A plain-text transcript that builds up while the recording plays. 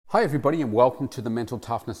Hi everybody and welcome to the Mental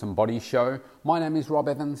Toughness and Body Show. My name is Rob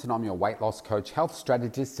Evans and I'm your weight loss coach, health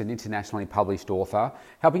strategist and internationally published author,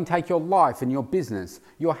 helping take your life and your business,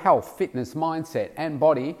 your health, fitness, mindset and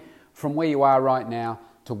body from where you are right now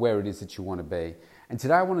to where it is that you want to be. And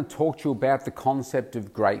today I want to talk to you about the concept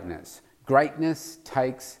of greatness. Greatness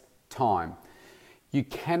takes time. You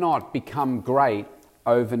cannot become great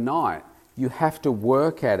overnight. You have to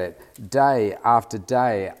work at it day after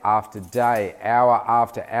day after day, hour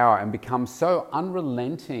after hour, and become so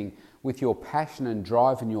unrelenting with your passion and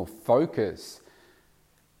drive and your focus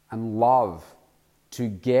and love to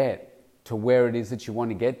get to where it is that you want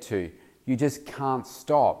to get to. You just can't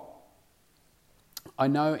stop. I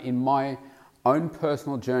know in my own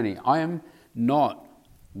personal journey, I am not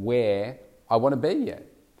where I want to be yet.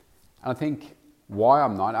 And I think why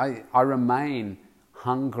I'm not, I remain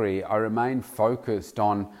hungry, I remain focused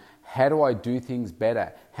on how do I do things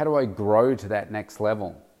better? How do I grow to that next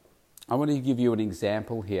level? I want to give you an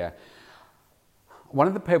example here. One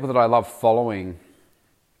of the people that I love following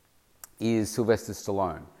is Sylvester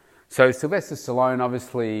Stallone. So Sylvester Stallone,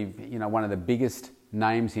 obviously, one of the biggest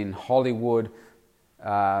names in Hollywood,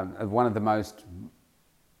 one of the most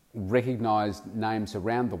recognized names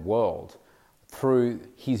around the world through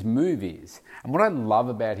his movies. And what I love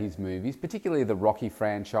about his movies, particularly the Rocky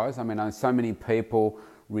franchise, I know so many people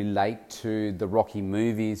relate to the Rocky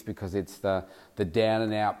movies because it's the down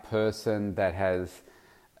and out person that has,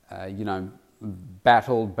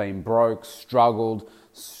 battled, been broke, struggled,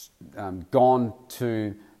 gone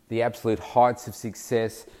to the absolute heights of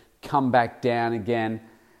success, come back down again.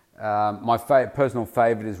 My personal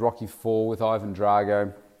favorite is Rocky IV with Ivan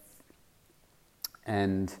Drago.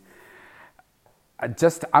 And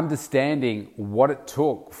just understanding what it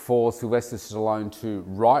took for Sylvester Stallone to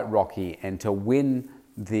write Rocky and to win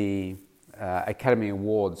the Academy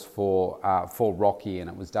Awards for Rocky, and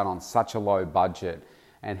it was done on such a low budget,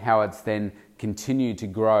 and how it's then continued to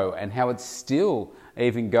grow, and how it still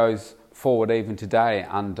even goes forward even today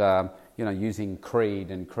under using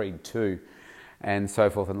Creed and Creed 2 and so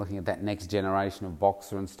forth, and looking at that next generation of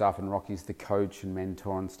boxer and stuff, and Rocky's the coach and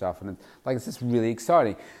mentor and stuff, and it's just really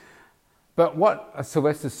exciting. But what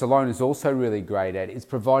Sylvester Stallone is also really great at is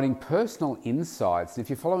providing personal insights. If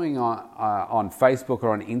you're following on Facebook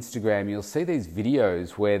or on Instagram, you'll see these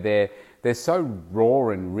videos where they're so raw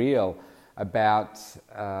and real about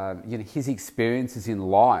his experiences in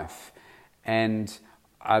life. And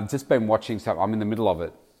I've just been watching something. I'm in the middle of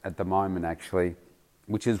it at the moment, actually,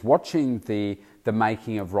 which is watching the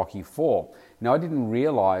making of Rocky IV. Now, I didn't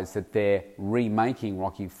realize that they're remaking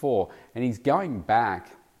Rocky IV, and he's going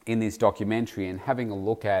back in this documentary and having a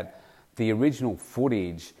look at the original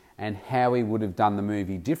footage and how he would have done the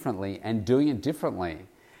movie differently and doing it differently,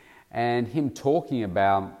 and him talking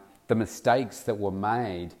about the mistakes that were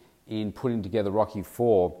made in putting together Rocky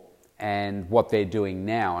IV and what they're doing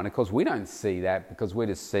now. And of course we don't see that because we're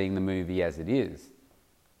just seeing the movie as it is,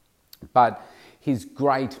 but his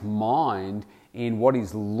great mind in what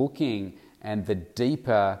he's looking and the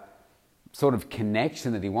deeper sort of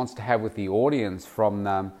connection that he wants to have with the audience from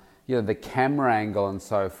the camera angle and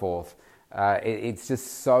so forth. It's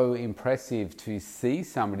just so impressive to see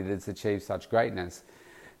somebody that's achieved such greatness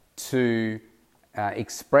to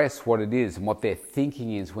express what it is and what their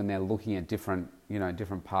thinking is when they're looking at different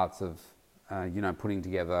parts of putting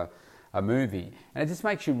together a movie. And it just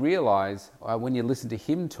makes you realize when you listen to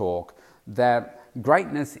him talk that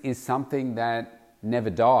greatness is something that never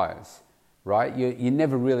dies. Right? You're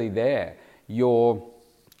never really there. You're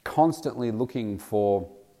constantly looking for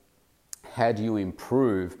how do you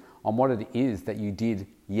improve on what it is that you did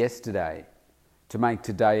yesterday to make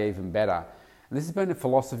today even better. And this has been a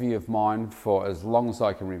philosophy of mine for as long as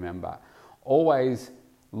I can remember. Always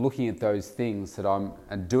looking at those things that I'm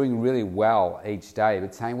doing really well each day,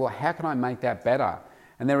 but saying, well, how can I make that better?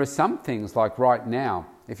 And there are some things like right now,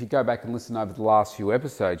 if you go back and listen over the last few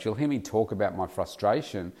episodes, you'll hear me talk about my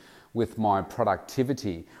frustration with my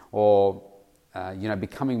productivity or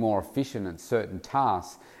becoming more efficient at certain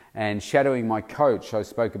tasks, and shadowing my coach. I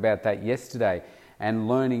spoke about that yesterday, and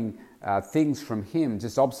learning things from him,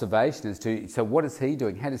 just observation as to, so what is he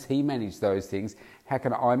doing? How does he manage those things? How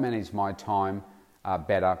can I manage my time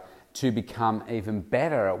better to become even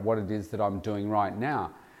better at what it is that I'm doing right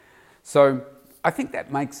now? So I think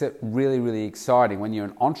that makes it really, really exciting when you're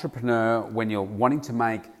an entrepreneur, when you're wanting to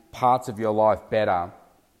make parts of your life better.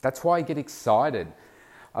 That's why I get excited.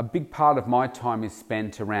 A big part of my time is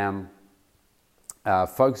spent around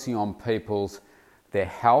focusing on their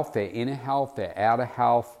health, their inner health, their outer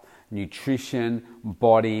health, nutrition,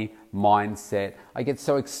 body, mindset. I get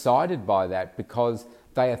so excited by that because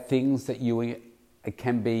they are things that you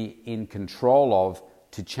can be in control of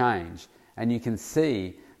to change. And you can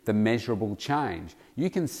see the measurable change. You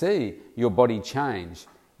can see your body change.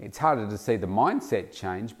 It's harder to see the mindset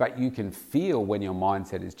change, but you can feel when your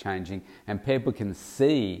mindset is changing, and people can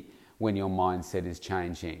see when your mindset is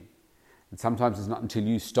changing. And sometimes it's not until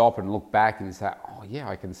you stop and look back and you say, oh yeah,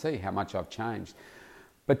 I can see how much I've changed.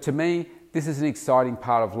 But to me, this is an exciting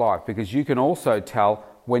part of life, because you can also tell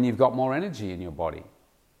when you've got more energy in your body.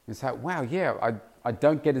 You say, wow, yeah, I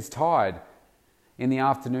don't get as tired in the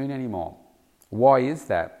afternoon anymore. Why is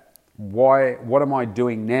that? What am I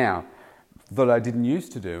doing now that I didn't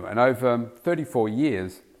used to do? And over 34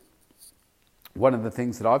 years, one of the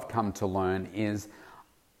things that I've come to learn is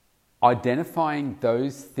identifying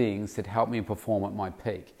those things that help me perform at my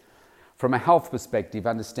peak. From a health perspective,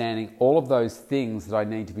 understanding all of those things that I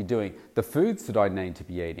need to be doing, the foods that I need to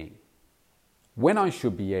be eating, when I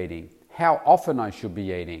should be eating, how often I should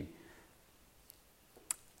be eating,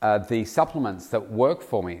 the supplements that work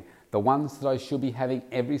for me, the ones that I should be having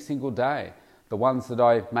every single day, the ones that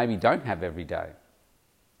I maybe don't have every day,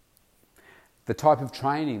 the type of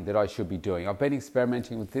training that I should be doing. I've been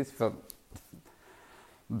experimenting with this for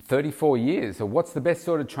 34 years. So what's the best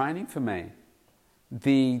sort of training for me?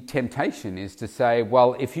 The temptation is to say,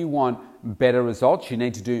 well, if you want better results, you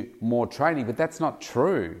need to do more training, but that's not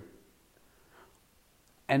true.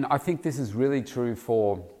 And I think this is really true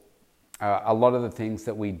for a lot of the things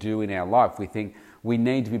that we do in our life. We think we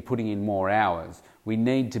need to be putting in more hours. We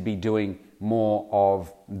need to be doing more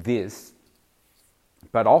of this.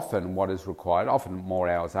 But often what is required, often more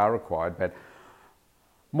hours are required, but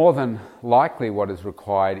more than likely what is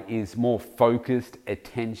required is more focused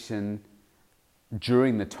attention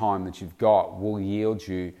during the time that you've got will yield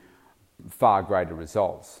you far greater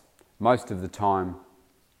results. Most of the time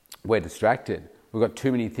we're distracted. We've got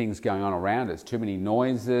too many things going on around us, too many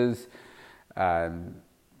noises, too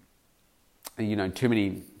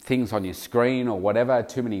many things on your screen or whatever,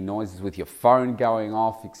 too many noises with your phone going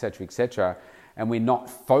off, etc., and we're not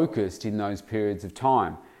focused in those periods of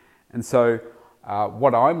time. And so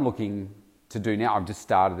what I'm looking to do now, I've just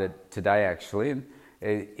started it today actually,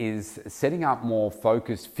 is setting up more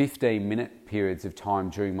focused 15-minute periods of time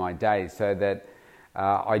during my day, so that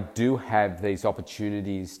I do have these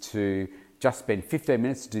opportunities to just spend 15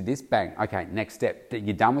 minutes to do this, bang, okay, next step.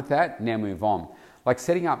 You're done with that, now move on. Like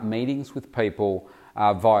setting up meetings with people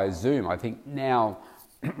via Zoom. I think now,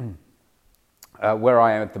 where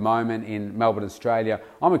I am at the moment in Melbourne, Australia,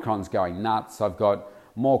 Omicron's going nuts. I've got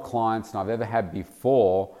more clients than I've ever had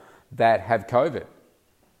before that have COVID.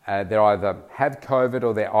 They either have COVID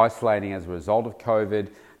or they're isolating as a result of COVID.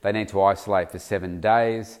 They need to isolate for 7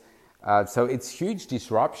 days. So it's huge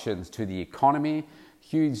disruptions to the economy,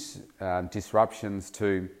 huge disruptions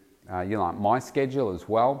to my schedule as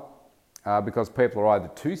well, because people are either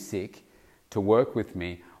too sick to work with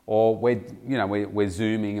me, or we're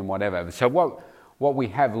Zooming and whatever. So what we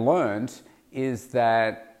have learned is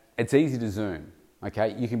that it's easy to Zoom.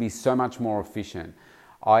 Okay, you can be so much more efficient.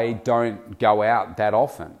 I don't go out that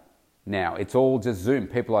often now. It's all just Zoom.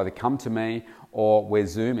 People either come to me or we're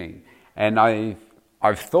Zooming. And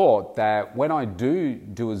I've thought that when I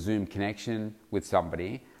do a Zoom connection with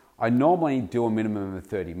somebody, I normally do a minimum of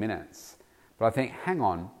 30 minutes. But I think, hang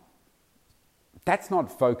on, that's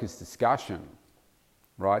not focused discussion,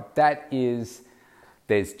 right? There's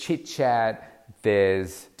chit chat,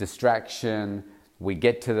 there's distraction, we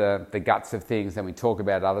get to the guts of things and we talk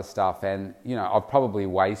about other stuff, and I've probably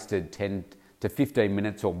wasted 10 to 15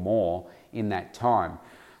 minutes or more in that time.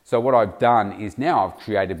 So what I've done is now I've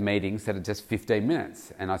created meetings that are just 15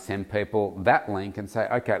 minutes, and I send people that link and say,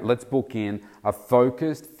 okay, let's book in a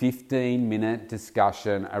focused 15-minute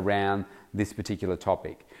discussion around this particular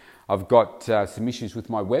topic. I've got some issues with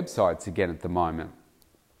my websites again at the moment.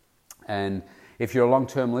 And if you're a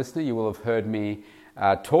long-term listener, you will have heard me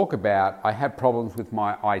talk about, I had problems with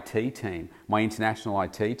my IT team, my international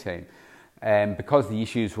IT team. And because the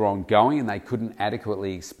issues were ongoing and they couldn't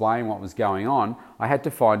adequately explain what was going on, I had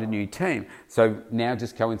to find a new team. So now,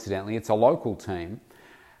 just coincidentally, it's a local team.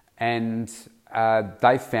 And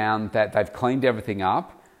they found that they've cleaned everything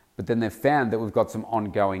up, but then they've found that we've got some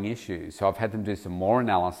ongoing issues. So I've had them do some more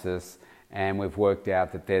analysis, and we've worked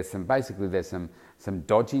out that there's some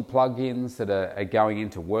dodgy plugins that are going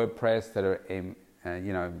into WordPress that are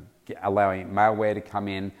allowing malware to come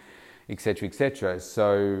in, etc., etc.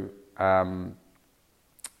 So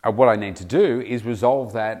what I need to do is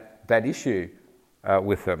resolve that issue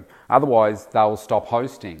with them. Otherwise, they'll stop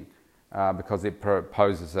hosting because it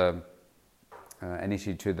poses an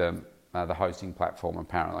issue to the hosting platform,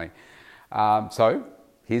 apparently. So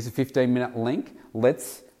here's a 15-minute link.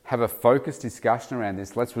 Let's have a focused discussion around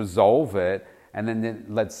this. Let's resolve it, and then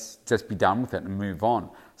let's just be done with it and move on.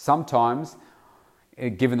 Sometimes,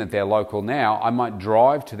 given that they're local now, I might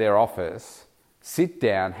drive to their office, sit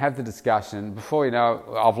down, have the discussion. Before you know,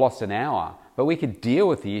 I've lost an hour. But we could deal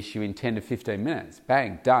with the issue in 10 to 15 minutes.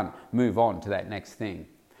 Bang, done. Move on to that next thing.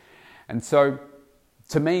 And so,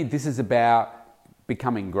 to me, this is about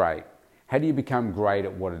becoming great. How do you become great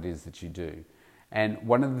at what it is that you do? And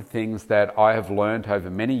one of the things that I have learned over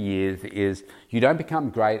many years is you don't become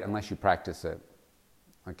great unless you practice it.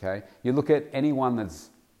 Okay? You look at anyone that's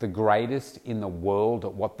the greatest in the world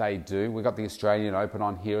at what they do. We've got the Australian Open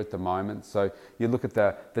on here at the moment. So you look at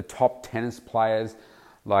the top tennis players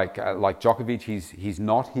like Djokovic. He's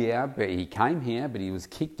not here, but he came here, but he was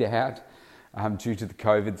kicked out due to the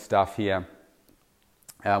COVID stuff here.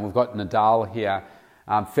 We've got Nadal here.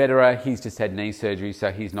 Federer, he's just had knee surgery,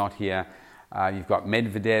 so he's not here. You've got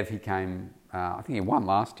Medvedev. He came, I think he won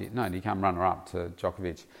last year. No, he came runner-up to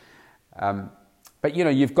Djokovic. But, you know,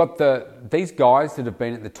 you've got these guys that have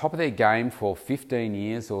been at the top of their game for 15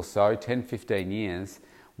 years or so, 10, 15 years.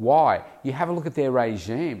 Why? You have a look at their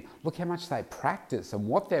regime. Look how much they practice and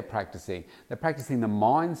what they're practicing. They're practicing the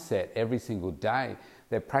mindset every single day.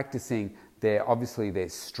 They're practicing obviously their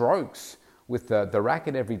strokes with the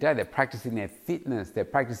racket every day. They're practicing their fitness. They're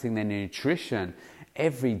practicing their nutrition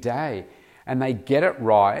every day. And they get it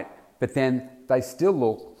right, but then they still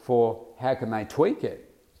look for how can they tweak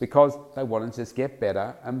it, because they want to just get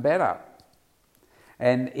better and better.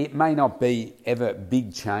 And it may not be ever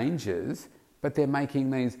big changes, but they're making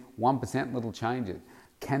these 1% little changes.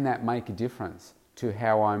 Can that make a difference to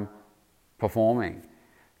how I'm performing?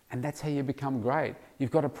 And that's how you become great.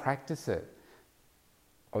 You've got to practice it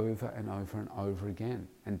over and over and over again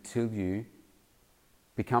until you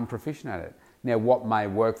become proficient at it. Now, what may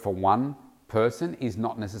work for one person is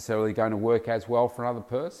not necessarily going to work as well for another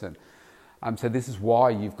person. So this is why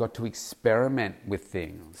you've got to experiment with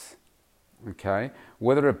things, okay?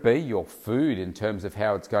 Whether it be your food in terms of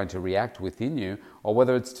how it's going to react within you, or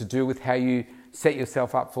whether it's to do with how you set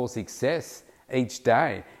yourself up for success each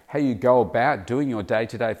day, how you go about doing your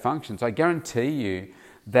day-to-day functions. I guarantee you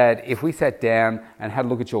that if we sat down and had a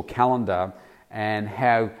look at your calendar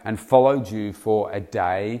and followed you for a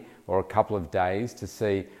day or a couple of days to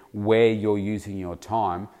see where you're using your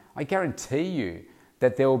time, I guarantee you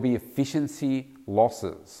that there will be efficiency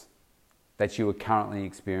losses that you are currently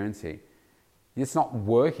experiencing. You're just not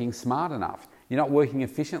working smart enough. You're not working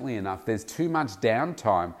efficiently enough. There's too much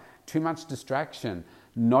downtime, too much distraction,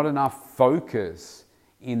 not enough focus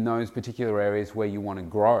in those particular areas where you want to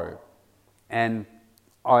grow. And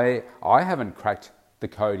I haven't cracked the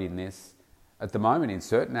code in this at the moment in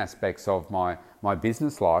certain aspects of my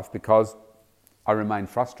business life, because I remain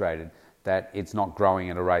frustrated that it's not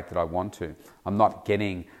growing at a rate that I want to. I'm not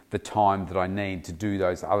getting the time that I need to do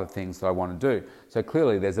those other things that I want to do. So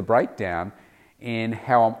clearly there's a breakdown in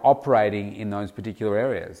how I'm operating in those particular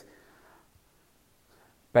areas.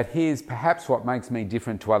 But here's perhaps what makes me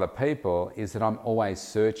different to other people is that I'm always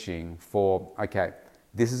searching for, okay,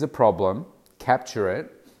 this is a problem, capture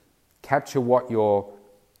it, capture what your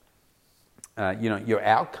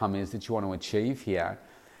outcome is that you want to achieve here.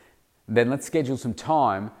 Then let's schedule some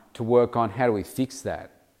time to work on how do we fix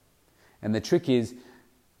that. And the trick is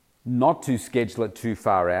not to schedule it too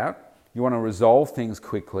far out. You want to resolve things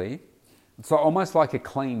quickly. It's almost like a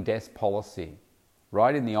clean desk policy,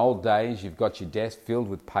 right? In the old days, you've got your desk filled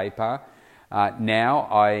with paper. Now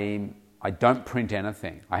I don't print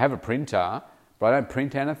anything. I have a printer, but I don't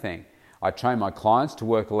print anything. I train my clients to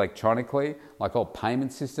work electronically, like all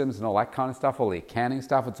payment systems and all that kind of stuff, all the accounting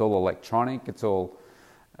stuff. It's all electronic. It's all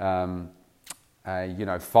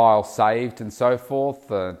file saved and so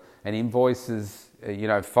forth. An invoice is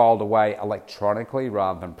filed away electronically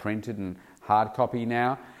rather than printed and hard copy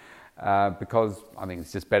now, because I think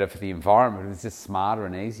it's just better for the environment. It's just smarter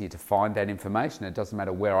and easier to find that information. It doesn't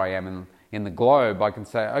matter where I am in the globe. I can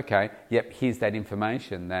say, okay, yep, here's that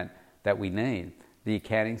information that we need. The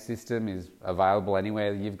accounting system is available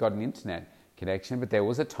anywhere you've got an internet connection, but there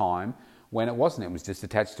was a time when it wasn't. It was just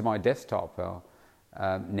attached to my desktop.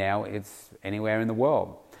 Now it's anywhere in the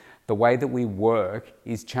world. The way that we work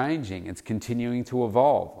is changing. It's continuing to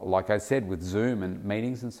evolve. Like I said, with Zoom and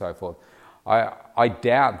meetings and so forth. I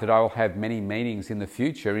doubt that I will have many meetings in the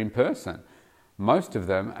future in person. Most of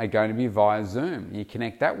them are going to be via Zoom. You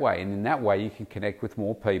connect that way, and in that way you can connect with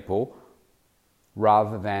more people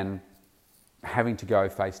rather than having to go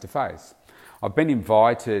face to face. I've been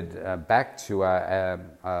invited back to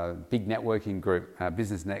a big networking group,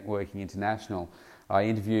 Business Networking International. I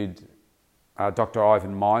interviewed Dr.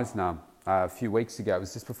 Ivan Misner a few weeks ago. It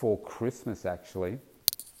was just before Christmas, actually.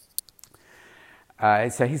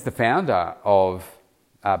 So he's the founder of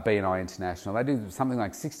BNI International. They do something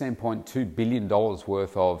like $16.2 billion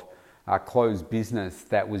worth of closed business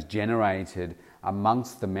that was generated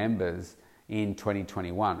amongst the members in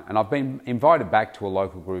 2021. And I've been invited back to a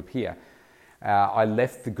local group here. I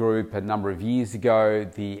left the group a number of years ago.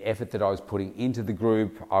 The effort that I was putting into the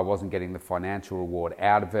group, I wasn't getting the financial reward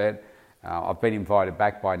out of it. I've been invited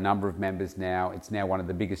back by a number of members now. It's now one of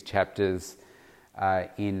the biggest chapters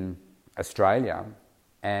in Australia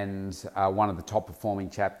and one of the top performing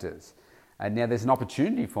chapters. And now there's an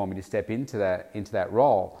opportunity for me to step into that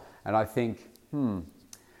role. And I think,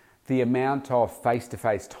 the amount of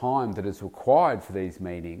face-to-face time that is required for these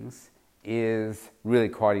meetings is really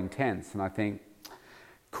quite intense. And I think,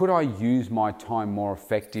 could I use my time more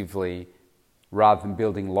effectively rather than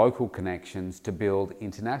building local connections to build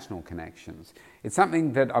international connections? It's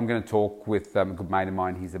something that I'm going to talk with a good mate of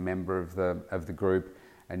mine. He's a member of the group,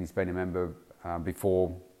 and he's been a member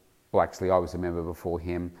before. Well, actually, I was a member before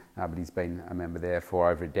him, but he's been a member there for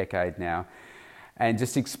over a decade now, and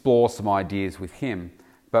just explore some ideas with him.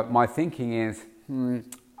 But my thinking is,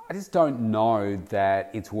 I just don't know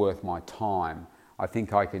that it's worth my time. I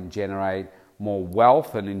think I can generate more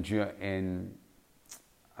wealth and ensure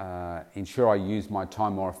I use my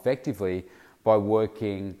time more effectively by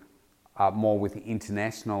working more with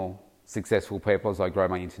international successful people as I grow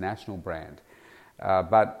my international brand.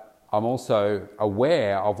 But I'm also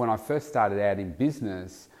aware of when I first started out in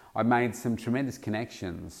business, I made some tremendous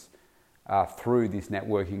connections through this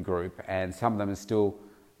networking group, and some of them are still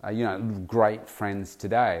great friends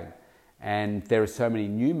today. And there are so many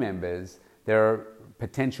new members, there are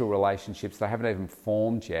potential relationships that I haven't even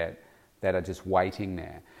formed yet that are just waiting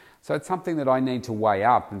there. So it's something that I need to weigh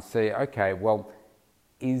up and see, okay, well,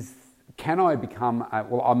 can I become,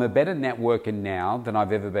 I'm a better networker now than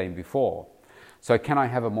I've ever been before. So can I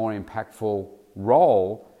have a more impactful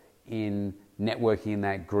role in networking in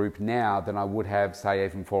that group now than I would have, say,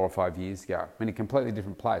 even 4 or 5 years ago? I'm in a completely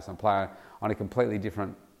different place. I'm playing on a completely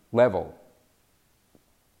different level.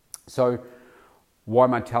 So why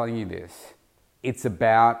am I telling you this? It's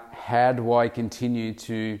about, how do I continue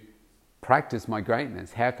to practice my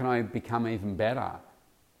greatness? How can I become even better?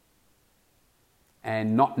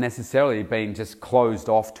 And not necessarily being just closed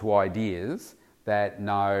off to ideas that,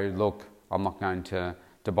 no, look, I'm not going to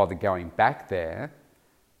bother going back there.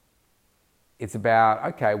 It's about,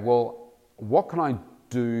 okay, well, what can I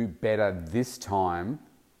do better this time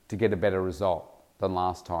to get a better result than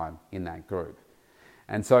last time in that group?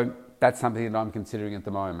 And so that's something that I'm considering at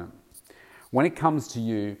the moment. When it comes to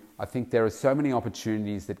you, I think there are so many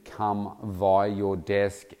opportunities that come via your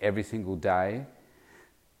desk every single day.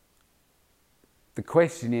 The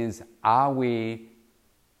question is, are we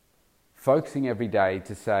focusing every day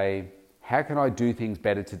to say, how can I do things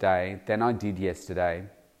better today than I did yesterday?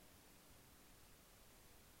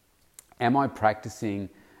 Am I practicing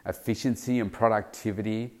efficiency and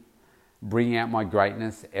productivity, bringing out my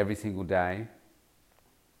greatness every single day?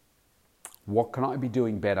 What can I be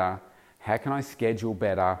doing better? How can I schedule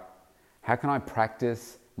better? How can I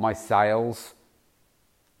practice my sales?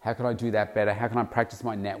 How can I do that better? How can I practice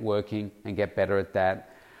my networking and get better at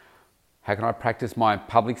that? How can I practice my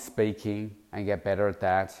public speaking and get better at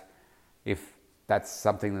that, if that's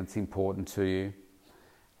something that's important to you?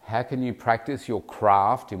 How can you practice your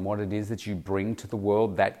craft in what it is that you bring to the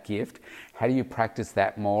world, that gift? How do you practice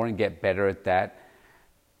that more and get better at that?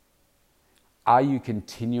 Are you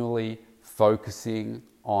continually focusing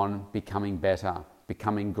on becoming better,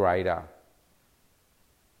 becoming greater?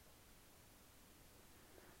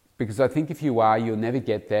 Because I think if you are, you'll never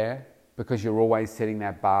get there, because you're always setting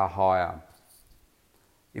that bar higher.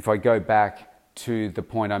 If I go back to the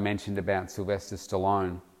point I mentioned about Sylvester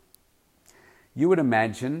Stallone, you would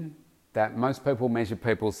imagine that most people measure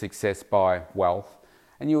people's success by wealth,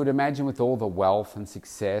 and you would imagine with all the wealth and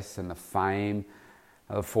success and the fame,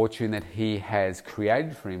 the fortune that he has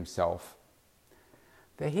created for himself,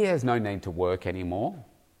 that he has no need to work anymore.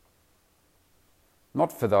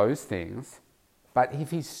 Not for those things, but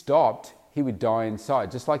if he stopped, he would die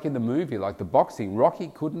inside. Just like in the movie, like the boxing, Rocky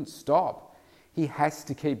couldn't stop. He has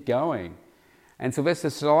to keep going. And Sylvester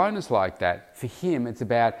Stallone is like that. For him, it's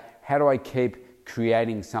about, how do I keep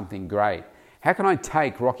creating something great? How can I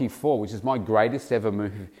take Rocky IV, which is my greatest ever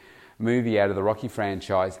movie out of the Rocky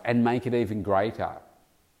franchise, and make it even greater?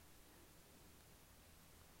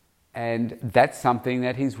 And that's something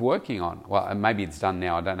that he's working on. Well, maybe it's done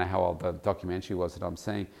now. I don't know how old the documentary was that I'm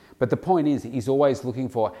seeing. But the point is, he's always looking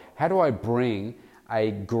for, how do I bring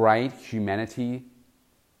a great humanity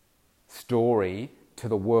story to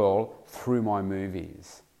the world through my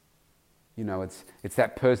movies? You know, it's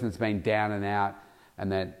that person that's been down and out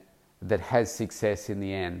and that has success in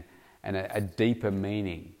the end and a deeper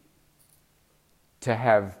meaning, to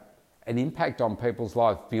have an impact on people's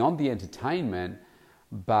lives beyond the entertainment,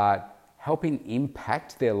 but helping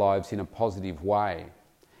impact their lives in a positive way.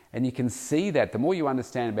 And you can see that the more you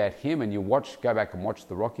understand about him, and you go back and watch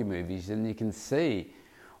the Rocky movies, and you can see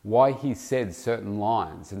why he said certain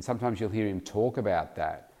lines, and sometimes you'll hear him talk about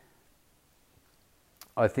that.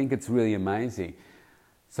 I think it's really amazing.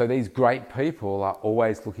 So these great people are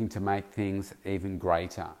always looking to make things even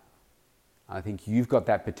greater. I think you've got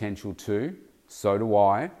that potential too. So do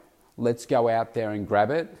I. Let's go out there and grab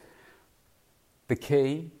it. The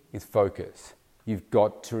key is focus. You've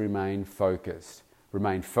got to remain focused.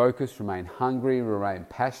 Remain focused, remain hungry, remain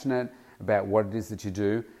passionate about what it is that you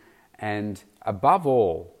do. And above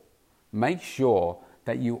all, make sure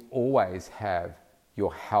that you always have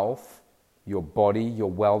your health, your body, your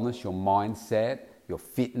wellness, your mindset, your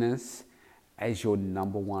fitness as your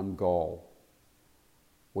number one goal,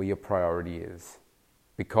 where your priority is.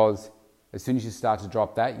 Because as soon as you start to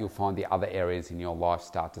drop that, you'll find the other areas in your life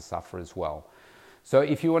start to suffer as well. So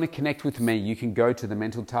if you want to connect with me, you can go to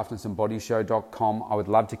thementaltoughnessandbodyshow.com. I would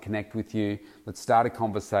love to connect with you. Let's start a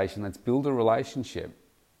conversation. Let's build a relationship.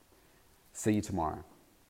 See you tomorrow.